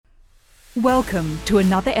Welcome to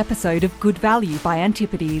another episode of Good Value by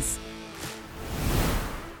Antipodes.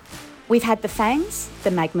 We've had the FANGs,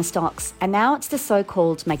 the Magma stocks, and now it's the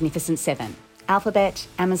so-called Magnificent Seven. Alphabet,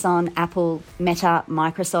 Amazon, Apple, Meta,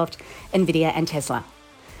 Microsoft, Nvidia and Tesla.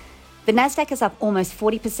 The Nasdaq is up almost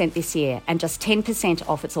 40% this year and just 10%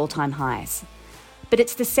 off its all-time highs. But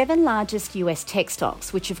it's the 7 largest US tech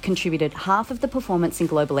stocks which have contributed half of the performance in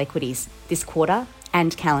global equities this quarter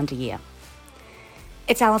and calendar year.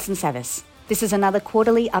 It's Alison Savvis. This is another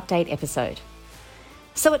quarterly update episode.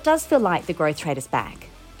 So it does feel like the growth trade is back,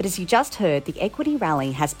 but as you just heard, the equity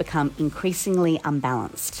rally has become increasingly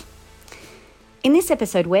unbalanced. In this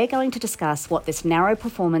episode, we're going to discuss what this narrow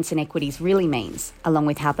performance in equities really means, along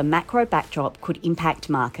with how the macro backdrop could impact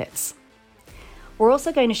markets. We're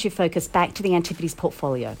also going to shift focus back to the Antipodes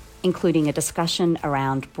portfolio, including a discussion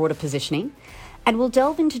around broader positioning, and we'll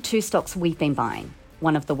delve into 2 stocks we've been buying,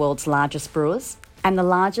 one of the world's largest brewers and the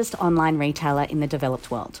largest online retailer in the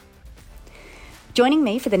developed world. Joining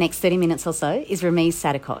me for the next 30 minutes or so is Ramiz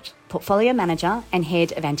Sadikot, Portfolio Manager and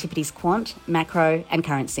Head of Antipodes Quant, Macro and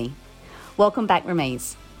Currency. Welcome back,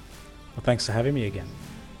 Ramiz. Well, thanks for having me again.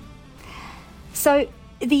 So,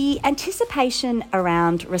 the anticipation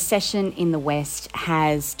around recession in the West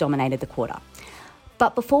has dominated the quarter.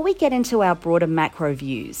 But before we get into our broader macro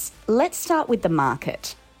views, let's start with the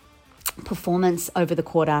market. Performance over the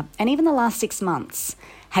quarter and even the last 6 months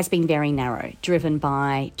has been very narrow, driven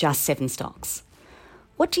by just 7 stocks.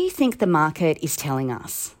 What do you think the market is telling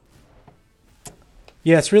us?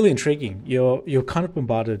 Yeah, it's really intriguing. You're kind of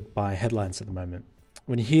bombarded by headlines at the moment.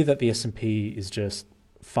 When you hear that the S&P is just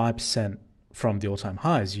 5% from the all-time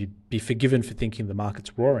highs, you'd be forgiven for thinking the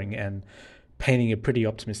market's roaring and painting a pretty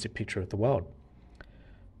optimistic picture of the world.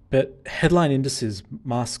 But headline indices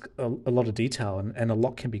mask a lot of detail and a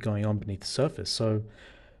lot can be going on beneath the surface. So,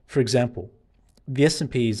 for example, the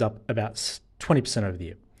S&P is up about 20% over the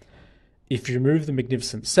year. If you remove the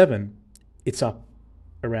Magnificent Seven, it's up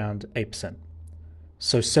around 8%.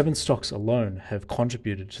 So 7 stocks alone have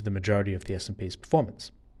contributed to the majority of the S&P's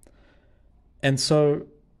performance. And so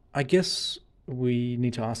I guess we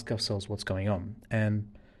need to ask ourselves what's going on.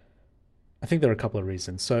 And I think there are a couple of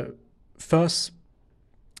reasons. So first,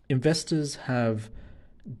 investors have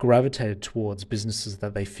gravitated towards businesses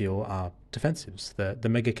that they feel are defensives. The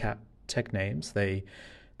mega cap tech names, they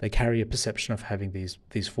carry a perception of having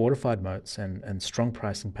these fortified moats and strong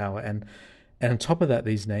pricing power. And on top of that,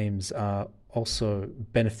 these names are also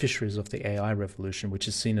beneficiaries of the AI revolution, which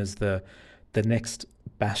is seen as the next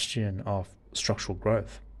bastion of structural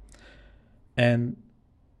growth. And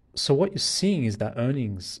so what you're seeing is that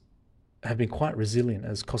earnings have been quite resilient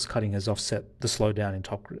as cost cutting has offset the slowdown in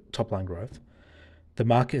top line growth. The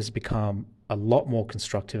market has become a lot more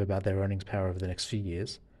constructive about their earnings power over the next few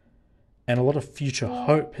years, and a lot of future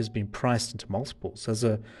hope has been priced into multiples. As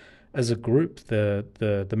a group,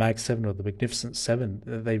 the Mag 7 or the Magnificent 7,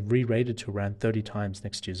 they re-rated to around 30 times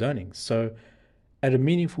next year's earnings, so at a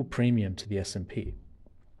meaningful premium to the S&P.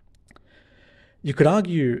 You could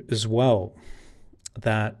argue as well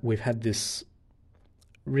that we've had this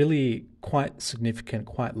really quite significant,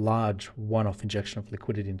 quite large one-off injection of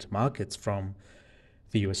liquidity into markets from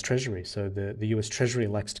the US Treasury. So the US Treasury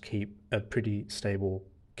likes to keep a pretty stable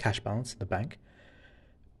cash balance in the bank.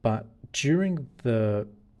 But during the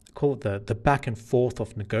back and forth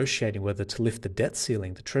of negotiating whether to lift the debt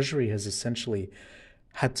ceiling, the Treasury has essentially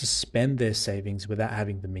had to spend their savings without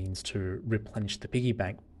having the means to replenish the piggy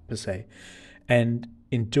bank, per se. And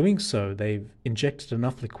in doing so, they've injected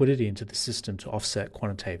enough liquidity into the system to offset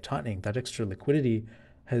quantitative tightening. That extra liquidity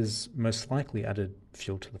has most likely added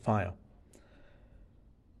fuel to the fire.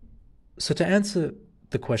 So to answer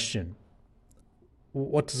the question,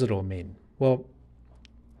 what does it all mean? Well,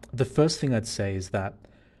 the first thing I'd say is that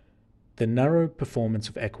the narrow performance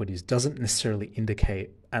of equities doesn't necessarily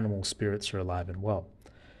indicate animal spirits are alive and well.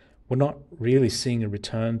 We're not really seeing a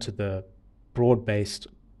return to the broad-based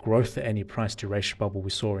growth at any price duration bubble we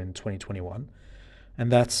saw in 2021.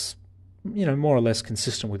 And that's, more or less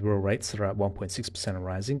consistent with real rates that are at 1.6% and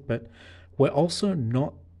rising. But we're also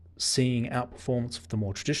not seeing outperformance of the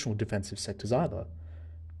more traditional defensive sectors either.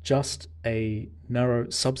 Just a narrow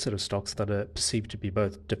subset of stocks that are perceived to be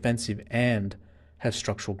both defensive and have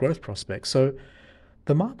structural growth prospects. So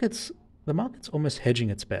the market's almost hedging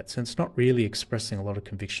its bets, and it's not really expressing a lot of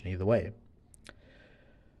conviction either way.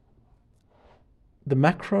 The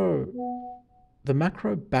macro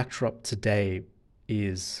backdrop today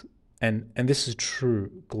is, and this is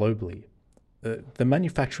true globally, the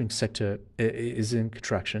manufacturing sector is in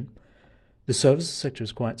contraction. The services sector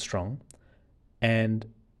is quite strong, and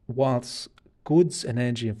whilst goods and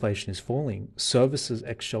energy inflation is falling, services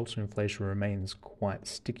ex-shelter inflation remains quite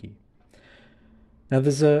sticky. Now,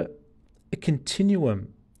 there's a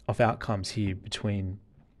continuum of outcomes here between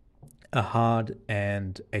a hard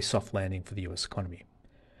and a soft landing for the US economy.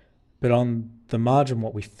 But on the margin,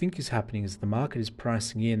 what we think is happening is the market is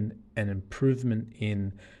pricing in an improvement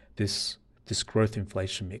in this growth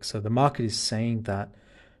inflation mix. So the market is saying that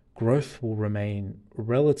growth will remain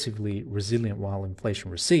relatively resilient while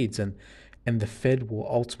inflation recedes, and the Fed will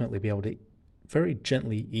ultimately be able to very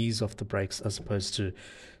gently ease off the brakes as opposed to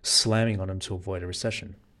slamming on them to avoid a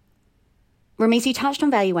recession. Rameez, you touched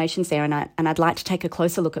on valuations there, and I'd like to take a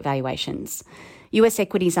closer look at valuations. US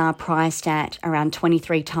equities are priced at around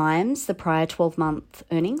 23 times the prior 12-month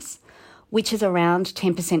earnings, which is around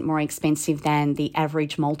 10% more expensive than the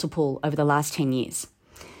average multiple over the last 10 years.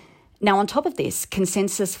 Now, on top of this,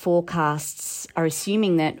 consensus forecasts are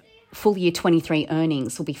assuming that full year 23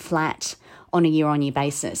 earnings will be flat on a year-on-year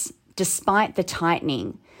basis, despite the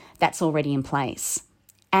tightening that's already in place.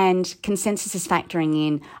 And consensus is factoring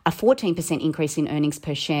in a 14% increase in earnings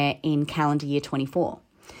per share in calendar year 24.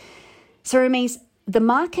 So, Rameez, the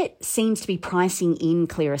market seems to be pricing in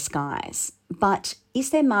clearer skies, but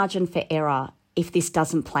is there margin for error if this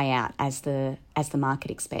doesn't play out as the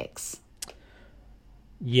market expects?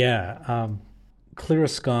 Yeah, clearer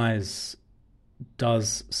skies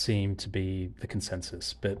does seem to be the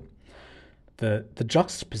consensus, but the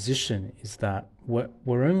juxtaposition is that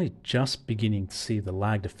we're only just beginning to see the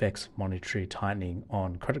lagged effects of monetary tightening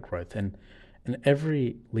on credit growth, and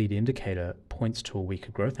every lead indicator points to a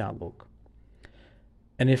weaker growth outlook.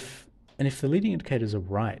 And if the leading indicators are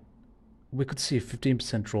right, we could see a 15%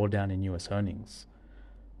 drawdown in US earnings.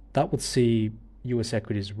 That would see US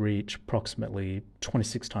equities reach approximately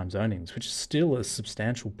 26 times earnings, which is still a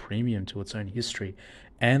substantial premium to its own history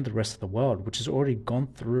and the rest of the world, which has already gone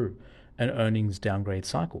through an earnings downgrade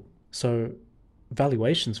cycle. So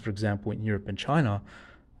valuations, for example, in Europe and China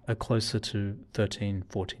are closer to 13,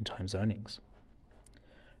 14 times earnings.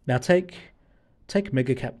 Now take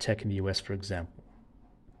megacap tech in the US, for example.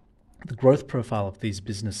 The growth profile of these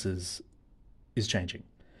businesses is changing.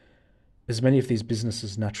 As many of these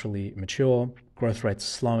businesses naturally mature, growth rates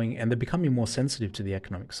are slowing, and they're becoming more sensitive to the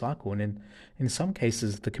economic cycle. And in some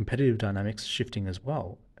cases, the competitive dynamics are shifting as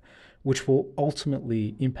well, which will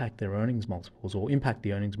ultimately impact their earnings multiples or impact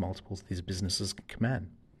the earnings multiples these businesses can command.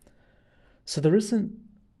 So there isn't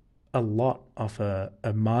a lot of a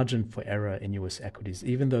margin for error in US equities,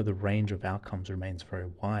 even though the range of outcomes remains very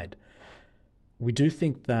wide. We do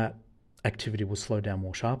think that activity will slow down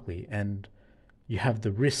more sharply, and you have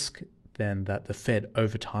the risk then that the Fed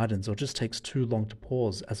over-tightens or just takes too long to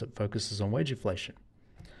pause as it focuses on wage inflation.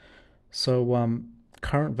 So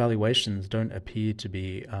current valuations don't appear to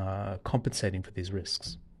be compensating for these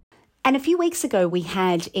risks. And a few weeks ago, we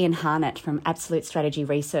had Ian Harnett from Absolute Strategy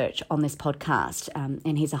Research on this podcast,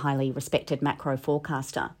 and he's a highly respected macro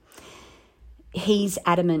forecaster. He's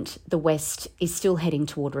adamant the West is still heading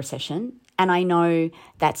toward recession, and I know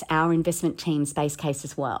that's our investment team's base case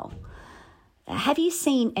as well. Have you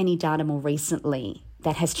seen any data more recently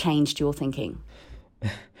that has changed your thinking?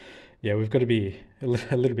 Yeah, we've got to be a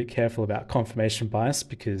little bit careful about confirmation bias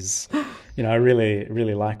because, I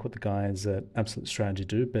really like what the guys at Absolute Strategy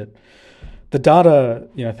do, but the data,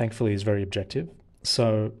 thankfully is very objective.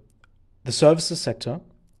 So the services sector,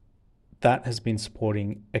 that has been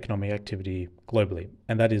supporting economic activity globally,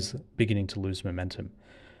 and that is beginning to lose momentum.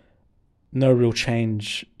 No real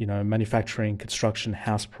change, manufacturing, construction,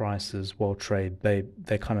 house prices, world trade,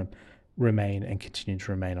 they kind of remain and continue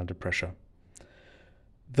to remain under pressure.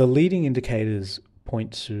 The leading indicators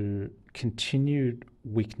point to continued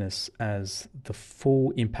weakness as the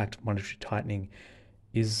full impact of monetary tightening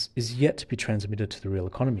is yet to be transmitted to the real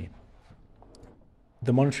economy.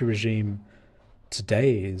 The monetary regime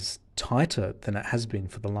today is tighter than it has been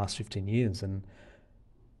for the last 15 years,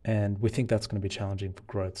 and we think that's going to be challenging for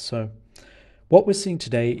growth. So what we're seeing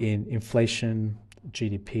today in inflation,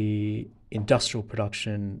 GDP, industrial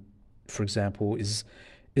production, for example, is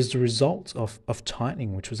the result of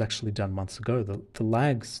tightening, which was actually done months ago. The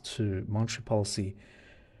lags to monetary policy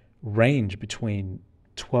range between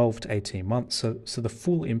 12 to 18 months, so the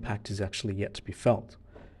full impact is actually yet to be felt.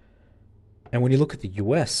 And when you look at the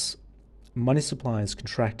US, money supply is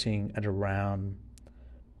contracting at around,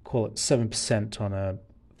 call it 7% on a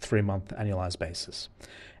 3-month annualized basis.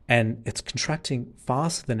 And it's contracting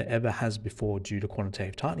faster than it ever has before due to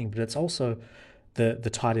quantitative tightening, but it's also the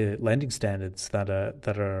tighter lending standards that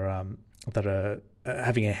are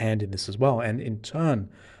having a hand in this as well. And in turn,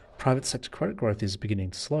 private sector credit growth is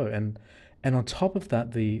beginning to slow. And And on top of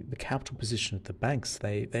that, the capital position of the banks,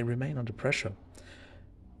 they remain under pressure.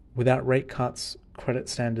 Without rate cuts, credit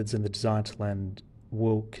standards and the desire to lend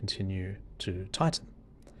will continue to tighten.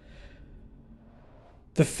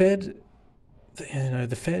 The Fed,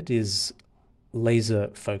 the Fed is laser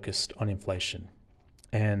focused on inflation,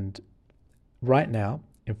 and right now,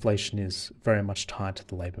 inflation is very much tied to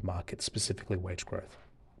the labour market, specifically wage growth.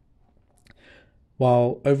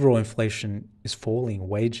 While overall inflation is falling,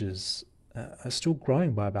 wages are still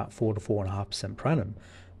growing by about 4 to 4.5% per annum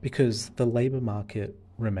because the labour market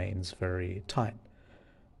remains very tight.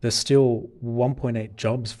 There's still 1.8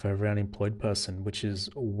 jobs for every unemployed person, which is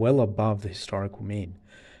well above the historical mean.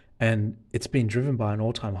 And it's been driven by an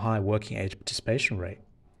all-time high working age participation rate.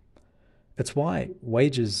 That's why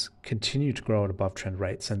wages continue to grow at above trend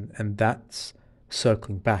rates, and that's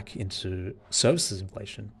circling back into services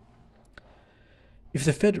inflation. If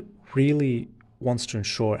the Fed really wants to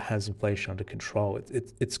ensure it has inflation under control,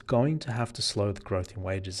 it's going to have to slow the growth in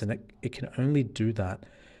wages, and it can only do that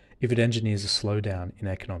if it engineers a slowdown in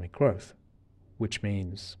economic growth, which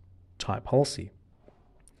means tight policy.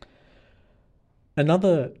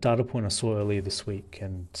 Another data point I saw earlier this week,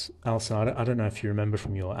 and Alison, I don't know if you remember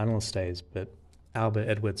from your analyst days, but Albert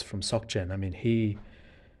Edwards from SocGen, I mean,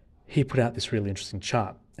 he put out this really interesting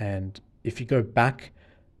chart. And if you go back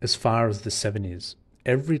as far as the 70s,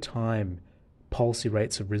 every time policy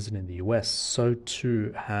rates have risen in the US, so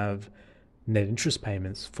too have net interest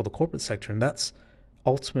payments for the corporate sector. And that's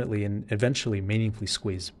ultimately and eventually meaningfully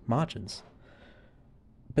squeeze margins.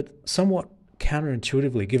 But somewhat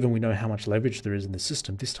counterintuitively, given we know how much leverage there is in the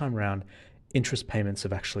system, this time around, interest payments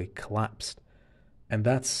have actually collapsed. And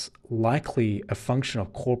that's likely a function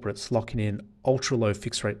of corporates locking in ultra-low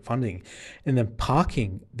fixed-rate funding and then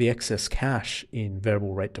parking the excess cash in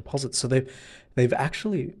variable rate deposits. So they've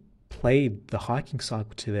actually played the hiking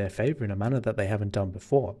cycle to their favor in a manner that they haven't done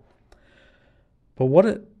before. But what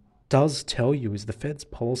it does tell you is the Fed's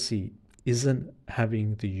policy isn't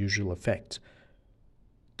having the usual effect.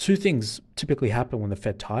 Two things typically happen when the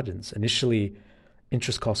Fed tightens. Initially,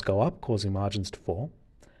 interest costs go up, causing margins to fall.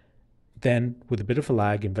 Then, with a bit of a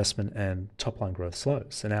lag, investment and top-line growth slows.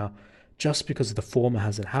 So now, just because the former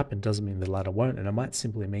hasn't happened doesn't mean the latter won't, and it might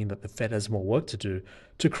simply mean that the Fed has more work to do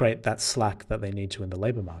to create that slack that they need to in the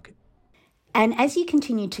labour market. And as you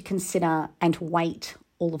continue to consider and weight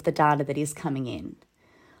all of the data that is coming in,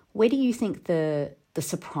 where do you think the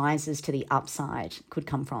surprises to the upside could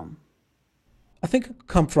come from? I think it could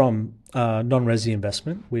come from non-resi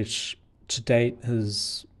investment, which to date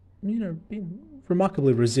has been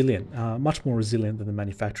remarkably resilient, much more resilient than the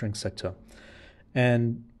manufacturing sector.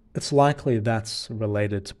 And it's likely that's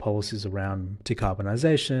related to policies around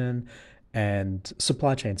decarbonisation and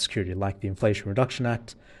supply chain security, like the Inflation Reduction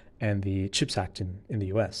Act and the CHIPS Act in the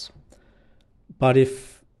US. But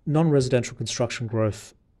if non-residential construction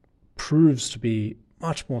growth proves to be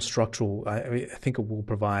much more structural, I think it will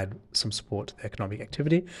provide some support to the economic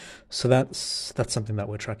activity. So that's something that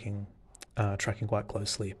we're tracking quite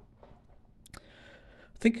closely. I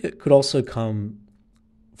think it could also come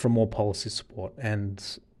from more policy support,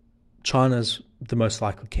 and China's the most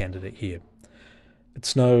likely candidate here.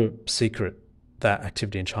 It's no secret that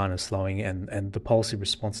activity in China is slowing, and the policy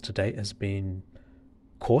response to date has been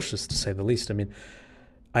cautious, to say the least. I mean,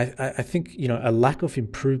 I think a lack of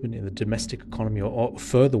improvement in the domestic economy or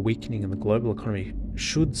further weakening in the global economy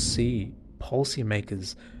should see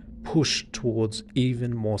policymakers push towards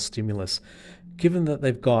even more stimulus, given that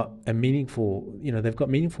they've got meaningful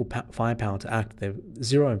firepower to act. They've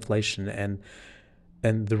zero inflation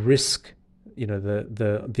and the risk,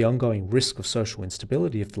 the ongoing risk of social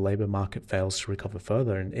instability if the labor market fails to recover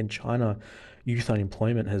further. And in China, youth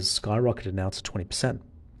unemployment has skyrocketed now to 20%.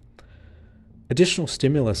 Additional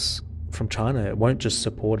stimulus from China, it won't just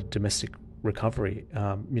support domestic recovery.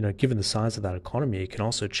 Given the size of that economy, it can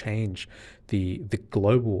also change the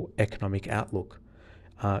global economic outlook,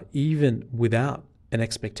 even without an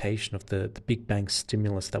expectation of the big bang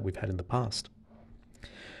stimulus that we've had in the past.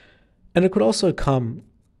 And it could also come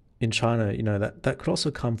in China, that could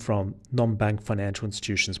also come from non-bank financial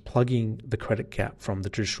institutions plugging the credit gap from the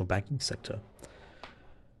traditional banking sector.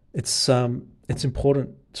 It's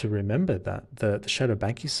important to remember that the shadow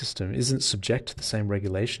banking system isn't subject to the same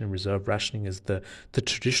regulation and reserve rationing as the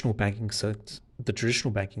traditional banking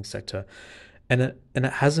sector, and it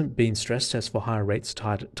hasn't been stress tested for higher rates,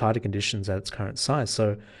 tighter conditions at its current size.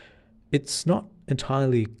 So it's not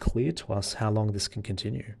entirely clear to us how long this can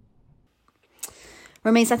continue.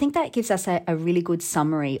 Rameez, I think that gives us a really good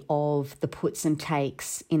summary of the puts and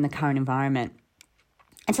takes in the current environment.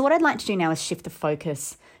 And so what I'd like to do now is shift the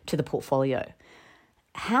focus to the portfolio.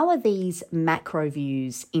 How are these macro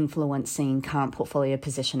views influencing current portfolio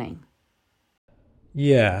positioning?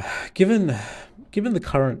 Yeah, given the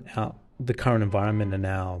current environment and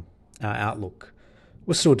our outlook,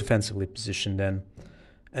 we're still defensively positioned,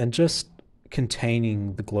 and just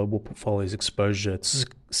containing the global portfolio's exposure to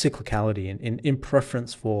cyclicality in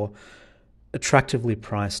preference for attractively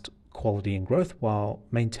priced quality and growth while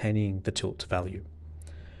maintaining the tilt to value.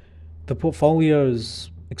 The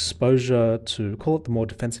portfolio's exposure to, call it, the more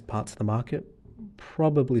defensive parts of the market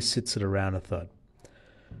probably sits at around a third.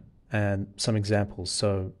 And some examples.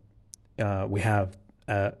 So we have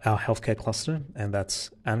our healthcare cluster, and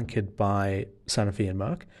that's anchored by Sanofi and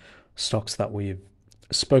Merck, stocks that we've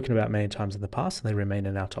spoken about many times in the past, and they remain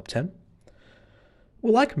in our top 10.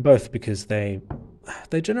 We like them both because they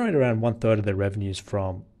generate around 1/3 of their revenues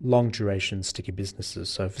from long duration sticky businesses.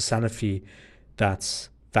 So for Sanofi, that's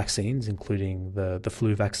vaccines, including the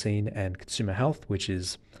flu vaccine, and consumer health, which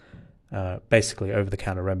is basically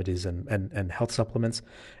over-the-counter remedies and health supplements.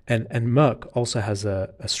 And Merck also has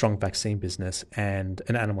a strong vaccine business and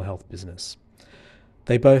an animal health business.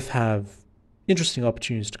 They both have interesting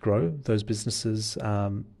opportunities to grow those businesses.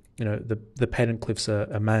 The patent cliffs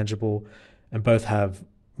are manageable, and both have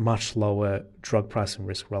much lower drug pricing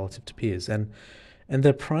risk relative to peers. And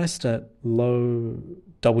they're priced at low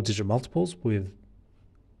double-digit multiples with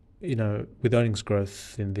earnings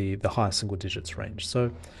growth in the higher single digits range.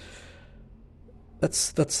 So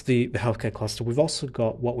that's the healthcare cluster. We've also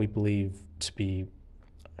got what we believe to be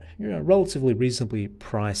relatively reasonably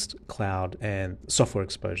priced cloud and software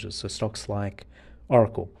exposures. So stocks like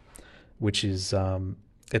Oracle, which is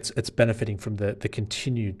it's benefiting from the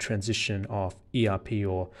continued transition of ERP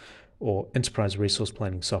or enterprise resource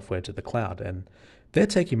planning software to the cloud, and they're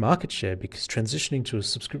taking market share because transitioning to a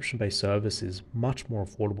subscription-based service is much more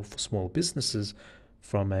affordable for smaller businesses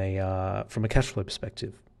from a cash flow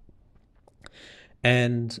perspective.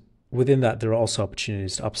 And within that, there are also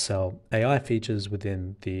opportunities to upsell AI features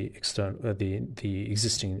within the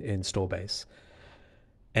existing install base.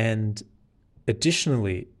 And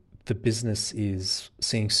additionally, the business is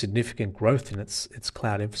seeing significant growth in its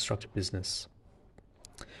cloud infrastructure business.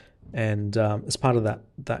 And as part of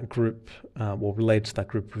that group, or related to that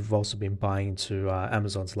group, we've also been buying into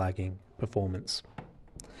Amazon's lagging performance.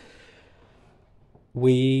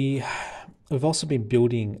 We've also been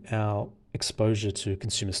building our exposure to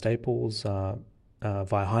consumer staples via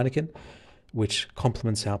Heineken, which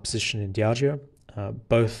complements our position in Diageo.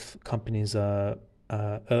 Both companies are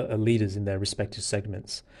leaders in their respective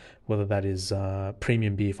segments, whether that is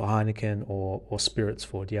premium beer for Heineken or spirits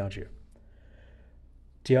for Diageo.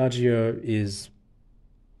 Diageo is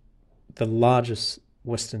the largest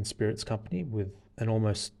Western spirits company with an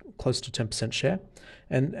almost close to 10% share.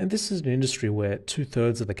 And this is an industry where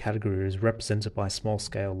 2/3 of the category is represented by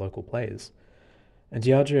small-scale local players. And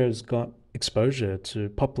Diageo's got exposure to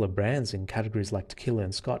popular brands in categories like tequila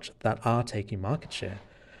and scotch that are taking market share.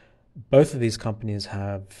 Both of these companies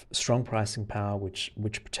have strong pricing power, which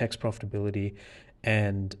protects profitability,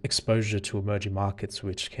 and exposure to emerging markets,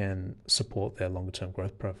 which can support their longer-term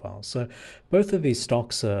growth profiles. So both of these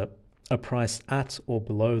stocks are priced at or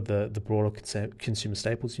below the broader consumer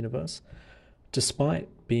staples universe, despite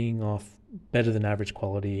being of better than average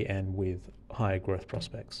quality and with higher growth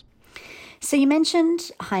prospects. So you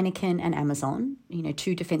mentioned Heineken and Amazon,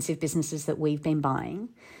 two defensive businesses that we've been buying.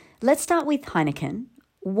 Let's start with Heineken.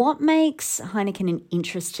 What makes Heineken an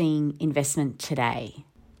interesting investment today?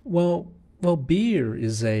 Well, beer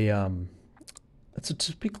is it's a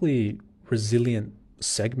typically resilient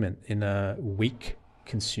segment in a weak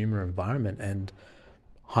consumer environment, and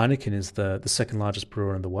Heineken is the second largest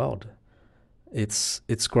brewer in the world.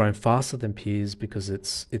 It's growing faster than peers because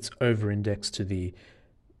it's over-indexed to the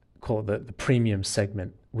premium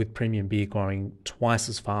segment, with premium beer growing twice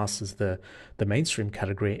as fast as the mainstream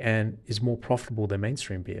category and is more profitable than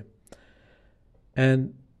mainstream beer.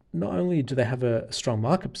 And not only do they have a strong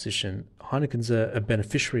market position, Heineken's a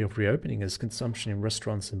beneficiary of reopening, as consumption in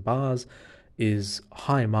restaurants and bars is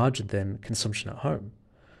higher margin than consumption at home.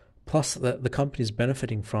 Plus, the company is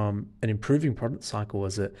benefiting from an improving product cycle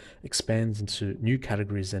as it expands into new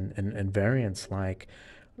categories and variants like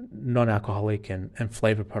non-alcoholic and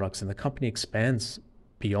flavor products, and the company expands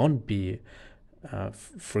beyond beer,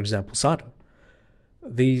 for example, cider.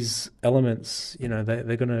 These elements,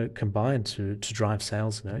 they're going to combine to drive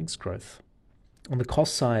sales and earnings growth. On the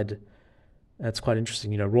cost side, it's quite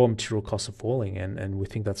interesting. Raw material costs are falling, and we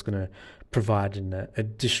think that's going to provide an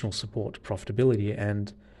additional support to profitability.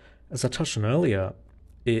 And as I touched on earlier,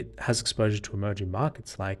 it has exposure to emerging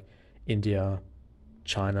markets like India,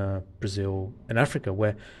 China, Brazil, and Africa,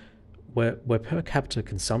 where where per capita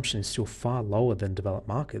consumption is still far lower than developed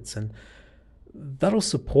markets, and that'll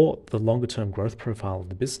support the longer term growth profile of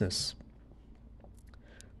the business.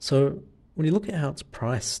 So when you look at how it's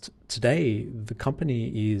priced today, the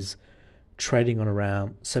company is trading on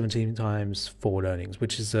around 17 times forward earnings,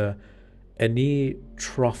 which is a near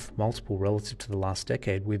trough multiple relative to the last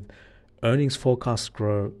decade, with earnings forecasts to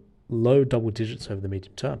grow low double digits over the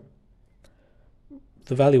medium term.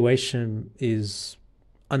 The valuation is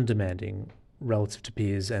undemanding relative to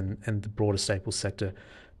peers and the broader staples sector,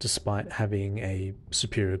 despite having a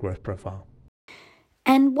superior growth profile.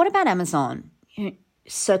 And what about Amazon?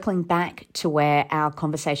 Circling back to where our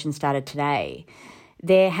conversation started today,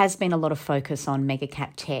 there has been a lot of focus on mega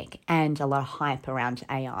cap tech and a lot of hype around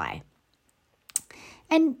AI.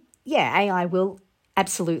 And yeah, AI will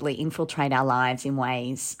absolutely infiltrate our lives in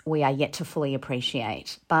ways we are yet to fully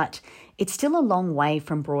appreciate, but it's still a long way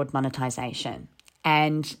from broad monetization.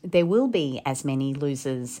 And there will be as many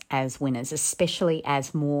losers as winners, especially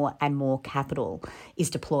as more and more capital is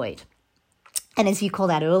deployed. And as you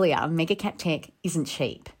called out earlier, mega cap tech isn't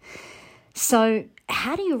cheap. So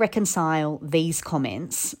how do you reconcile these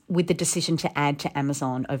comments with the decision to add to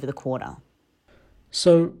Amazon over the quarter?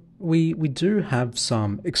 So we do have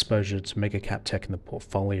some exposure to mega cap tech in the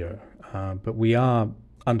portfolio, but we are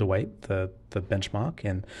underweight the benchmark,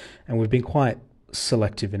 and we've been quite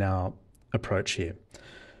selective in our approach here.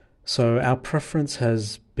 So our preference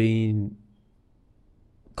has been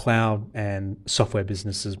cloud and software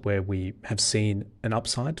businesses where we have seen an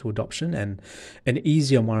upside to adoption and an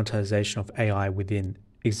easier monetization of AI within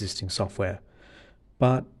existing software.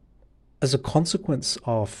 But as a consequence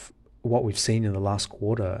of what we've seen in the last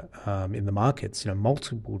quarter in the markets,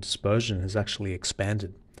 multiple dispersion has actually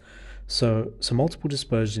expanded. So multiple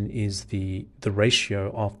dispersion is the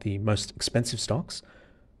ratio of the most expensive stocks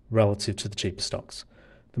relative to the cheapest stocks.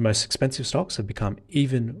 The most expensive stocks have become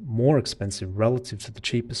even more expensive relative to the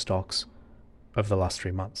cheapest stocks over the last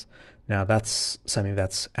 3 months. Now, that's something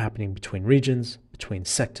that's happening between regions, between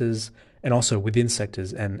sectors, and also within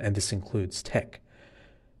sectors, and this includes tech.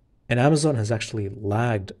 And Amazon has actually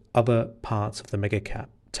lagged other parts of the mega cap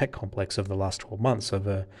tech complex over the last 12 months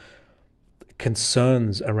over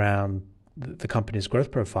concerns around the company's growth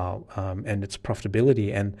profile and its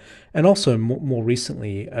profitability, and also more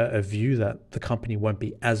recently a view that the company won't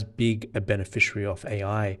be as big a beneficiary of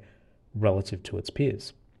AI relative to its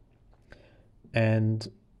peers. And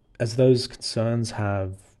as those concerns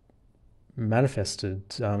have manifested,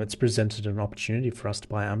 it's presented an opportunity for us to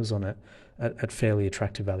buy Amazon at fairly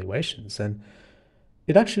attractive valuations, and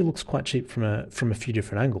it actually looks quite cheap from a few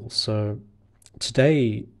different angles. So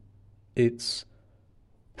today it's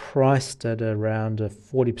priced at around a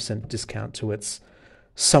 40% discount to its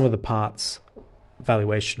sum of the parts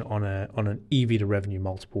valuation on an EV to revenue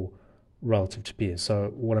multiple relative to peers.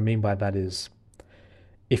 So what I mean by that is,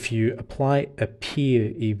 if you apply a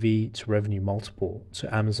peer EV to revenue multiple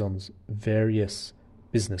to Amazon's various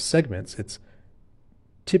business segments, it's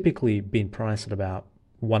typically been priced at about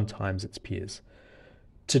 1 times its peers.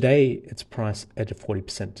 Today, it's priced at a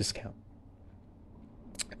 40% discount.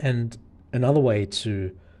 And another way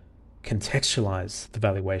to contextualize the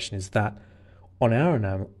valuation is that on our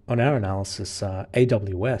analysis,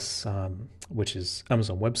 AWS, which is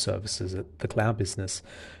Amazon Web Services, the cloud business,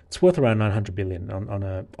 it's worth around $900 billion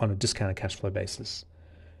on a discounted cash flow basis.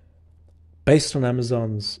 Based on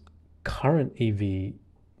Amazon's current EV,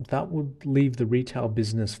 that would leave the retail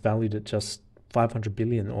business valued at just $500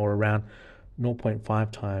 billion, or around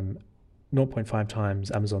 0.5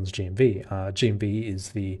 times Amazon's GMV. GMV is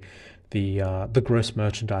the gross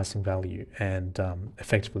merchandising value and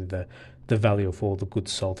effectively the value of all the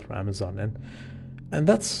goods sold through Amazon, and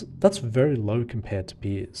that's very low compared to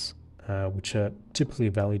peers, which are typically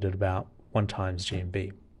valued at about 1 times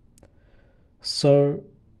GMV. So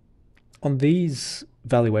on these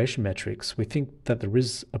valuation metrics, we think that there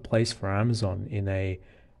is a place for Amazon in a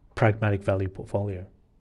pragmatic value portfolio.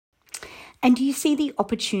 And do you see the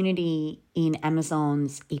opportunity in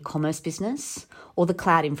Amazon's e-commerce business or the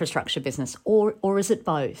cloud infrastructure business, or is it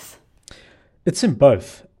both? It's in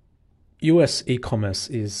both. US e-commerce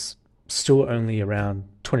is still only around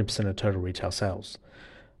 20% of total retail sales.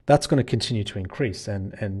 That's going to continue to increase,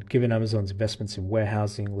 and given Amazon's investments in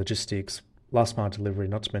warehousing, logistics, last mile delivery,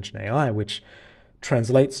 not to mention AI, which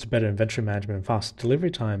translates to better inventory management and faster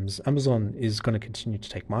delivery times, Amazon is going to continue to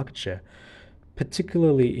take market share,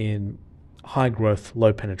 particularly in high growth,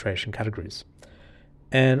 low penetration categories.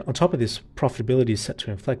 And on top of this, profitability is set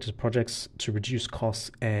to inflect as projects to reduce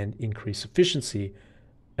costs and increase efficiency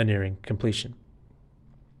are nearing completion.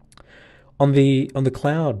 On the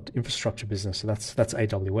cloud infrastructure business, so that's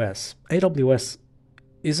AWS. AWS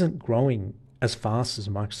isn't growing as fast as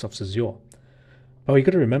Microsoft's Azure. But you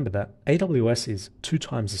got to remember that AWS is 2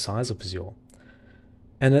 times the size of Azure,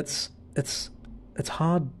 and it's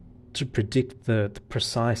hard to predict the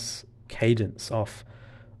precise cadence of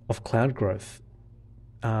cloud growth.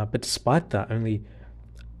 But despite that,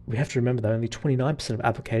 we have to remember that only 29% of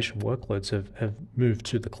application workloads have moved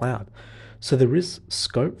to the cloud. So there is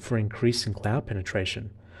scope for increasing cloud penetration.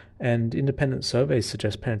 And independent surveys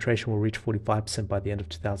suggest penetration will reach 45% by the end of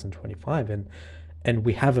 2025. And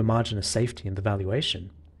we have a margin of safety in the valuation.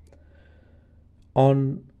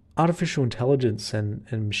 On artificial intelligence and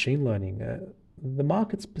machine learning, the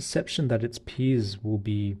market's perception that its peers will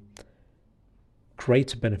be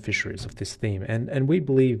greater beneficiaries of this theme. And we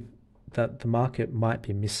believe that the market might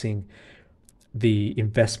be missing the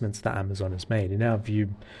investments that Amazon has made. In our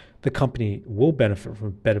view, the company will benefit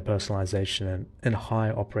from better personalization and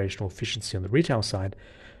higher operational efficiency on the retail side,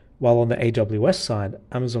 while on the AWS side,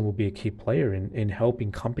 Amazon will be a key player in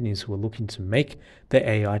helping companies who are looking to make the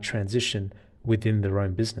AI transition within their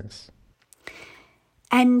own business.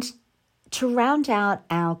 And to round out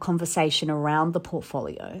our conversation around the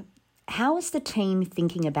portfolio, how is the team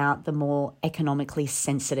thinking about the more economically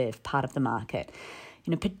sensitive part of the market?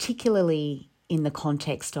 Particularly in the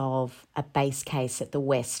context of a base case that the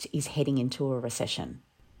West is heading into a recession.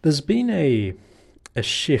 There's been a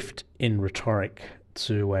shift in rhetoric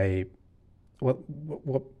to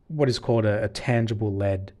what is called a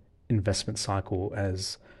tangible-led investment cycle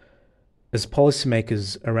as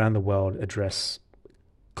policymakers around the world address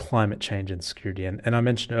climate change and security. And I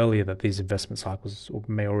mentioned earlier that these investment cycles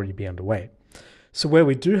may already be underway. So where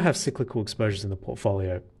we do have cyclical exposures in the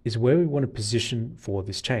portfolio is where we want to position for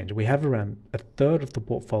this change. We have around a third of the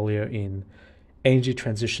portfolio in energy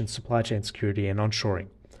transition, supply chain security, and onshoring,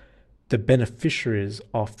 the beneficiaries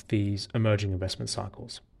of these emerging investment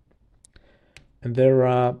cycles. And there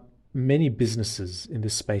are many businesses in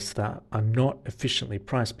this space that are not efficiently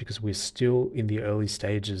priced because we're still in the early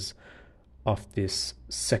stages of this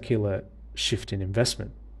secular shift in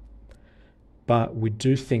investment. But we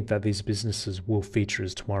do think that these businesses will feature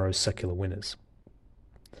as tomorrow's secular winners.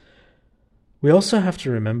 We also have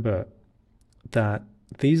to remember that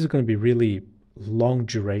these are going to be really long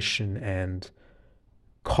duration and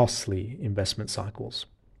costly investment cycles.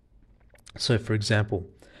 So, for example,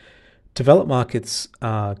 developed markets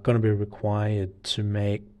are going to be required to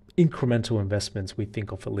make incremental investments, we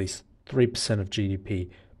think of at least 3% of GDP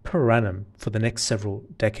per annum for the next several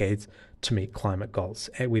decades to meet climate goals,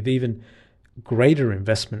 with even greater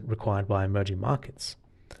investment required by emerging markets.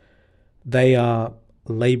 They are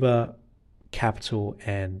labor, capital,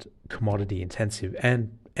 and commodity intensive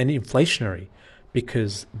and inflationary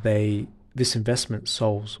because this investment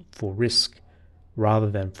solves for risk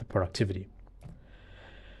rather than for productivity.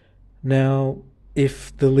 Now,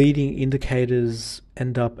 if the leading indicators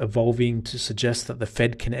end up evolving to suggest that the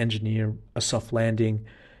Fed can engineer a soft landing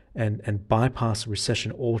and bypass a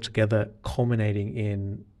recession altogether, culminating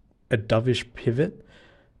in a dovish pivot,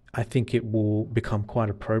 I think it will become quite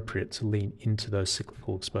appropriate to lean into those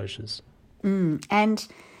cyclical exposures. And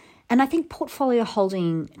I think portfolio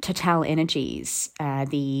holding TotalEnergies,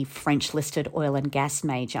 the French-listed oil and gas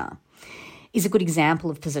major, is a good example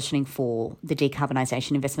of positioning for the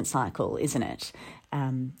decarbonisation investment cycle, isn't it?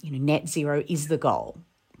 Net zero is the goal,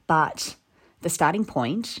 but the starting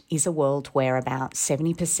point is a world where about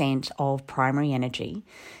 70% of primary energy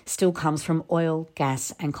still comes from oil,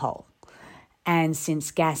 gas and coal. And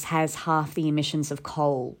since gas has half the emissions of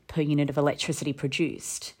coal per unit of electricity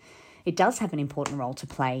produced, it does have an important role to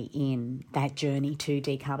play in that journey to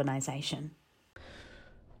decarbonisation.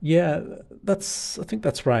 Yeah, I think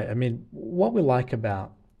that's right. I mean, what we like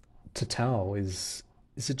about Total is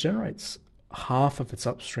it generates half of its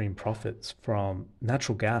upstream profits from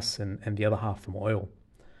natural gas and the other half from oil.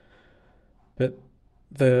 But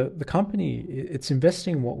the company, it's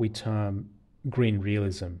investing in what we term green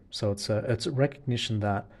realism. So it's a recognition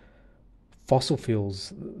that fossil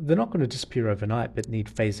fuels, they're not going to disappear overnight, but need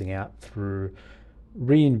phasing out through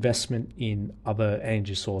reinvestment in other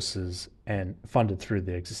energy sources and funded through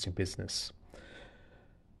their existing business.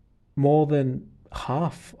 More than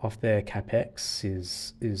half of their capex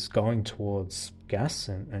is going towards gas,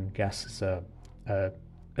 and gas is a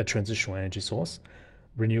transitional energy source,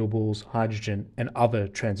 renewables, hydrogen, and other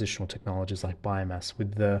transitional technologies like biomass,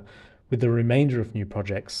 with the remainder of new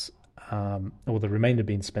projects, or the remainder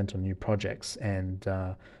being spent on new projects and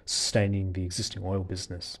sustaining the existing oil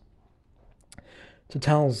business.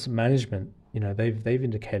 Total's management, they've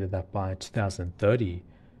indicated that by 2030,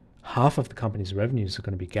 half of the company's revenues are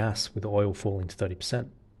going to be gas, with oil falling to 30%.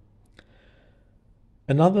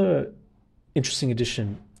 Another interesting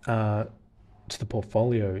addition to the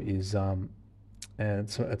portfolio is, and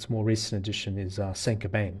so it's a more recent addition, is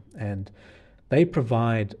Saint-Gobain, and they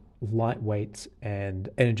provide lightweight and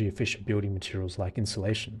energy-efficient building materials like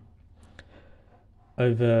insulation.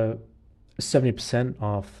 Over 70%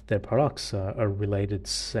 of their products are related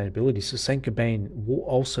to sustainability, so Saint-Gobain will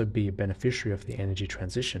also be a beneficiary of the energy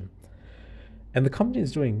transition. And the company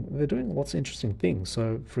is doing lots of interesting things.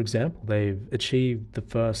 So, for example, they've achieved the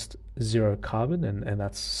first zero carbon, and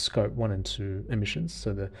that's scope 1 and 2 emissions,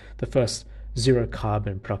 so the first zero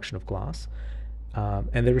carbon production of glass.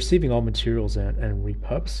 And they're receiving old materials and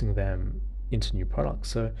repurposing them into new products.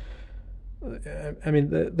 So, I mean,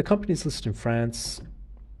 the company is listed in France.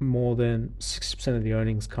 More than 60% of the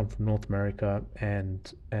earnings come from North America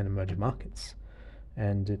and emerging markets,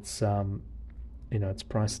 and it's it's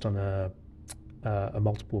priced on a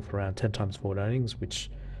multiple for around 10 times forward earnings, which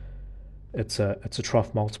it's a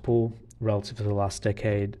trough multiple relative to the last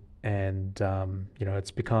decade, and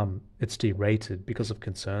it's derated because of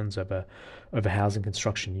concerns over housing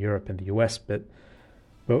construction in Europe and the US. But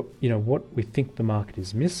what we think the market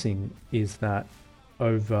is missing is that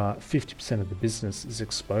over 50% of the business is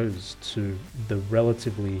exposed to the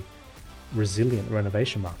relatively resilient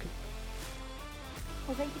renovation market.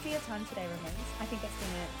 Well, thank you for your time today, Rameez. I think that's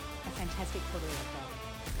been a fantastic quarterly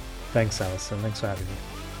update. Thanks, Alison. Thanks for having me.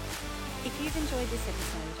 If you've enjoyed this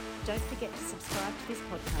episode, don't forget to subscribe to this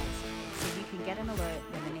podcast so you can get an alert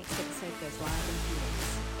when the next episode goes live in a few weeks.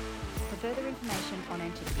 For further information on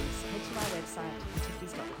Antipodes, head to our website,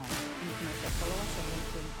 antipodes.com, and you can also follow us on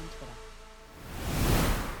LinkedIn and Twitter.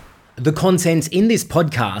 The content in this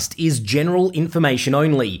podcast is general information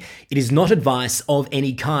only. It is not advice of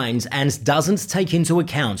any kind and doesn't take into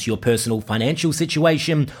account your personal financial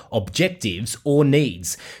situation, objectives, or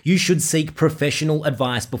needs. You should seek professional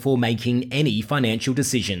advice before making any financial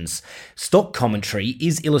decisions. Stock commentary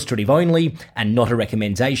is illustrative only and not a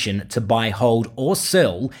recommendation to buy, hold, or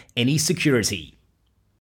sell any security.